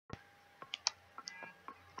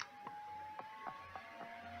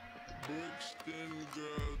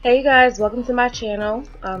Hey guys, welcome to my channel.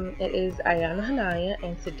 It is ayanahhanaya,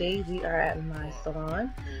 and today we are at my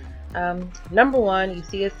salon. Number one, you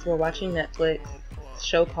see us, we're watching Netflix,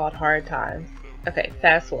 show called Hard Times. Okay,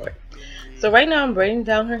 fast forward. So right now I'm braiding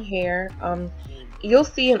down her hair. You'll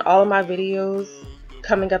see in all of my videos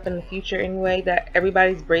coming up in the future anyway that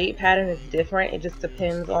everybody's braid pattern is different. It just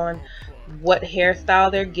depends on what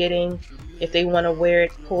hairstyle they're getting, if they want to wear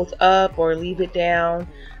it pulled up or leave it down,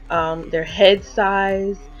 their head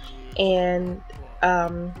size, and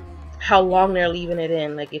how long they're leaving it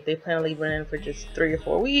in. Like if they plan on leaving it in for just 3 or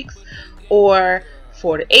 4 weeks or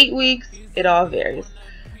 4 to 8 weeks, it all varies.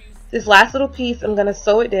 This last little piece, I'm going to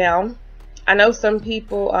sew it down. I know some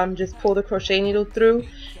people just pull the crochet needle through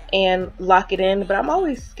and lock it in, but I'm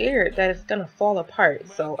always scared that it's going to fall apart,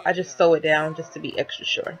 so I just sew it down just to be extra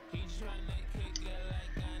sure.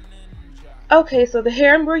 Okay, so the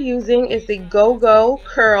hair we're using is the Go-Go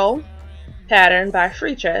Curl pattern by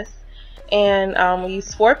Freetress, and we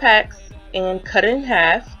use 4 packs and cut it in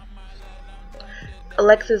half.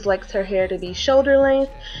 Alexis likes her hair to be shoulder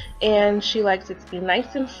length, and she likes it to be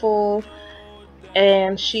nice and full,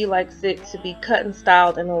 and she likes it to be cut and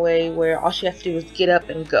styled in a way where all she has to do is get up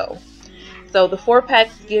and go. So the 4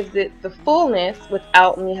 packs gives it the fullness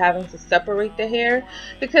without me having to separate the hair,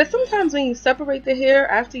 because sometimes when you separate the hair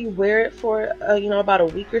after you wear it for about a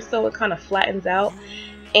week or so, it kind of flattens out.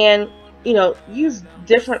 And use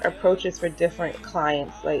different approaches for different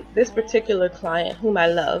clients. Like this particular client, whom I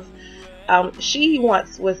love, she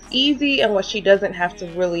wants what's easy and what she doesn't have to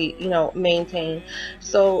really maintain.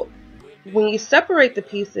 So when you separate the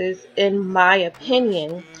pieces, in my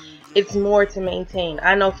opinion, it's more to maintain.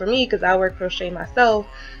 I know for me, because I wear crochet myself,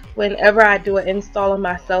 whenever I do an install on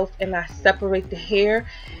myself and I separate the hair,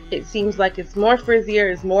 it seems like it's more frizzier,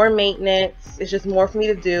 it's more maintenance, it's just more for me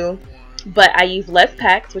to do. But I use less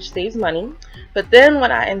packs, which saves money. But then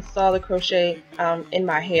when I install the crochet in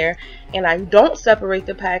my hair and I don't separate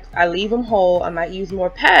the packs, I leave them whole, I might use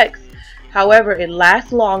more packs. However, it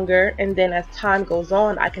lasts longer, and then as time goes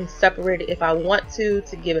on, I can separate it if I want to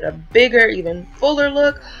give it a bigger, even fuller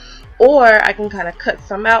look, or I can kind of cut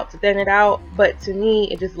some out to thin it out. But to me,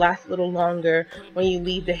 it just lasts a little longer when you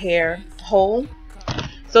leave the hair whole.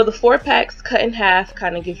 So the 4 packs cut in half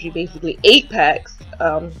kind of gives you basically 8 packs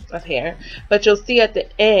of hair, but you'll see at the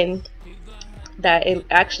end that it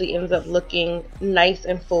actually ends up looking nice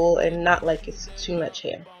and full and not like it's too much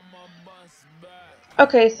hair.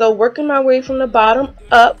 Okay, so working my way from the bottom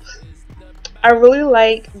up, I really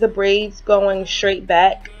like the braids going straight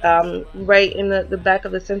back, right in the back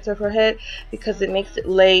of the center of her head, because it makes it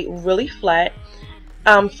lay really flat.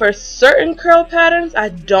 For certain curl patterns, I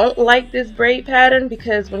don't like this braid pattern,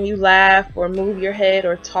 because when you laugh or move your head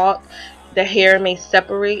or talk, the hair may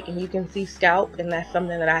separate and you can see scalp, and that's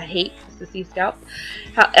something that I hate, is to see scalp.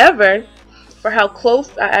 However, for how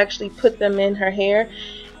close I actually put them in her hair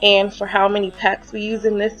and for how many packs we use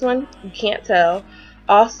in this one, you can't tell.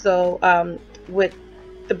 Also, with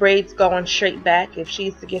the braids going straight back, if she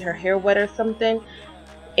needs to get her hair wet or something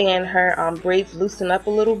and her braids loosen up a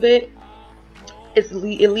little bit, it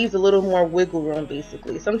leaves a little more wiggle room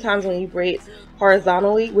basically. Sometimes when you braid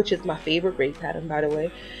horizontally, which is my favorite braid pattern by the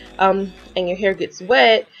way, and your hair gets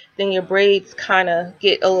wet, then your braids kind of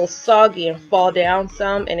get a little soggy and fall down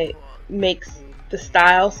some, and it makes the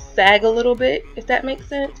style sag a little bit, if that makes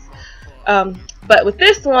sense. But with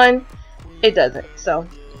this one, it doesn't. So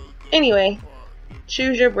anyway,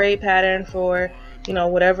 choose your braid pattern for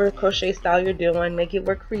whatever crochet style you're doing. Make it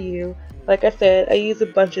work for you. Like I said, I use a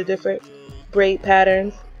bunch of different braid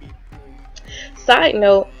patterns. Side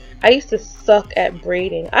note, I used to suck at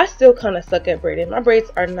braiding. I still kind of suck at braiding. My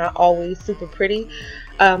braids are not always super pretty,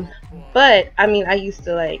 but I mean, I used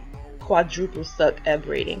to like quadruple suck at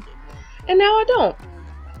braiding, and now I don't.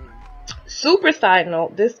 Super side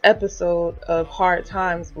note, this episode of Hard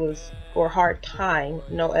Times or Hard Time,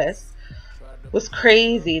 no S, was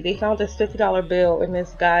crazy. They found this $50 bill in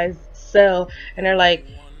this guy's cell, and they're like,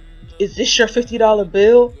 "Is this your $50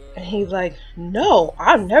 bill?" And he's like, "No,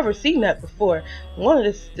 I've never seen that before. One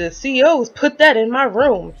of the CEOs put that in my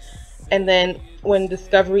room." And then when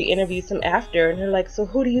Discovery interviews him after, and they're like, "So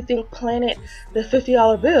who do you think planted the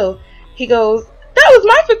 $50 bill?" He goes, "That was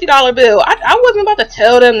my $50 bill. I wasn't about to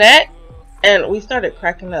tell them that." And we started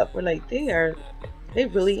cracking up. We're like, they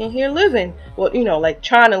really in here living. Well, like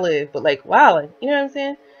trying to live, but like wilding. You know what I'm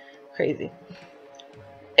saying? Crazy.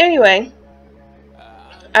 Anyway,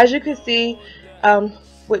 as you can see,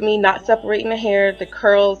 with me not separating the hair, the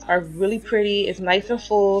curls are really pretty. It's nice and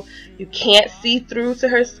full. You can't see through to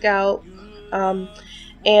her scalp.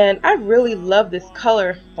 And I really love this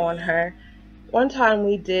color on her. one time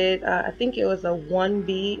we did, I think it was a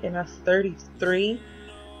 1B and a 33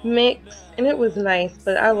 mix, and it was nice,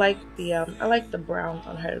 but I like the brown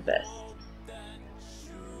on her the best.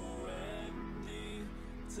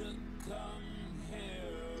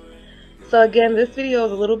 So again, this video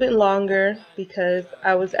is a little bit longer because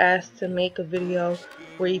I was asked to make a video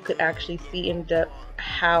where you could actually see in depth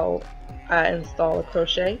how I install a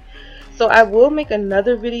crochet. So I will make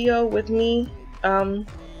another video with me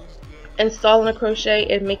installing a crochet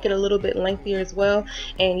and make it a little bit lengthier as well,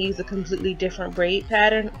 and use a completely different braid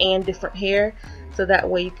pattern and different hair, so that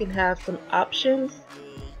way you can have some options.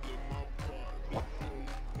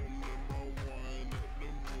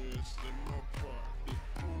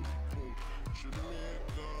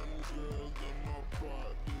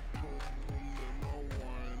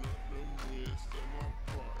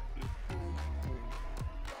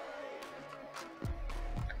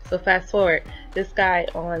 So fast forward, this guy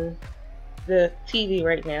on the TV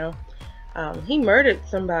right now, he murdered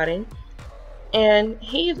somebody, and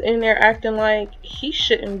he's in there acting like he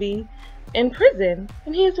shouldn't be in prison.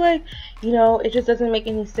 And he's like, you know, it just doesn't make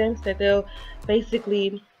any sense that they'll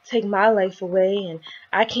basically take my life away and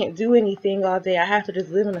I can't do anything all day. I have to just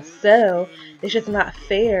live in a cell. It's just not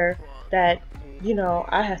fair that, you know,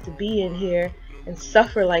 I have to be in here and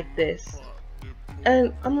suffer like this.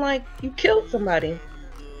 And I'm like, you killed somebody.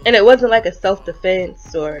 And it wasn't like a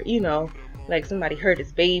self-defense or, you know, like somebody hurt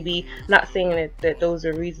his baby. Not saying that those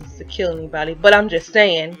are reasons to kill anybody, but I'm just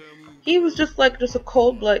saying he was just a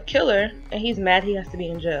cold-blooded killer, and he's mad he has to be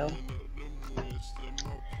in jail.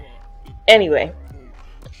 Anyway,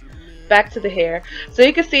 back to the hair. So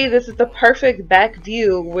you can see this is the perfect back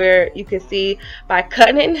view where you can see by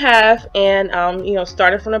cutting it in half and you know,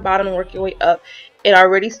 starting from the bottom and work your way up, it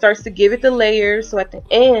already starts to give it the layers. So at the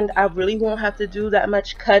end, I really won't have to do that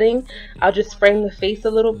much cutting. I'll just frame the face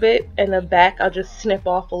a little bit, and the back I'll just snip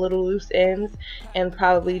off a little loose ends and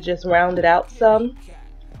probably just round it out some.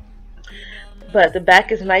 But the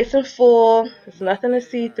back is nice and full. There's nothing to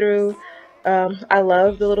see through. I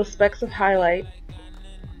love the little specks of highlight.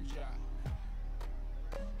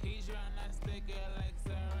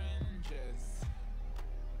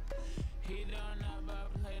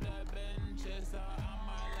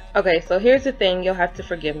 Okay, so here's the thing, you'll have to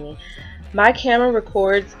forgive me. My camera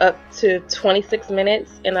records up to 26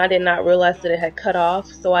 minutes, and I did not realize that it had cut off,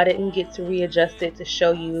 so I didn't get to readjust it to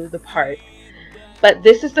show you the part. But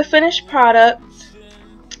this is the finished product.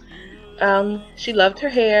 She loved her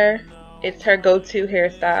hair. It's her go-to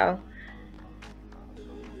hairstyle.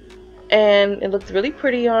 And it looks really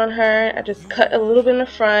pretty on her. I just cut a little bit in the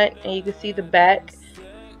front, and you can see the back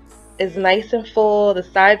is nice and full. The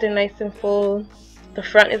sides are nice and full. The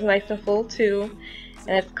front is nice and full too.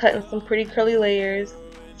 And it's cut in some pretty curly layers.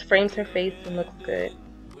 It frames her face and looks good.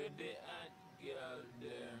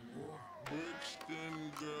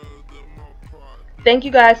 Thank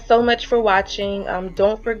you guys so much for watching.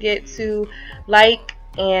 Don't forget to like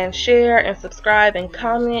and share and subscribe and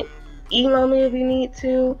comment. Email me if you need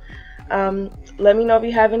to. Let me know if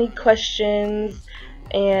you have any questions.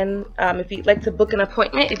 And if you'd like to book an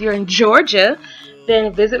appointment, if you're in Georgia,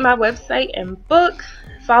 then visit my website and book.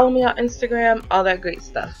 Follow me on Instagram, all that great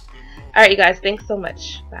stuff. Alright, you guys, thanks so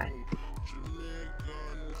much. Bye.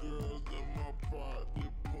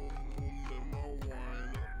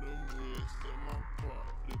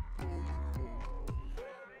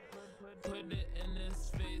 Put it in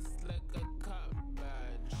his face like a cop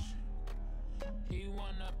badge. He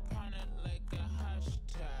wanna pawn it like a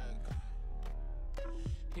hashtag.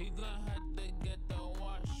 He gonna have to get the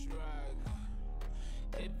wash rag.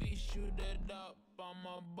 If he shoot it up,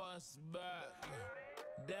 I'ma bust back.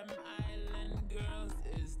 Them island girls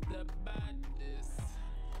is the baddest.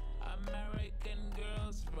 American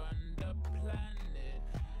girls run the planet.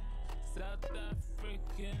 South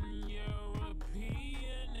African,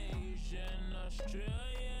 European, Asian, Australian.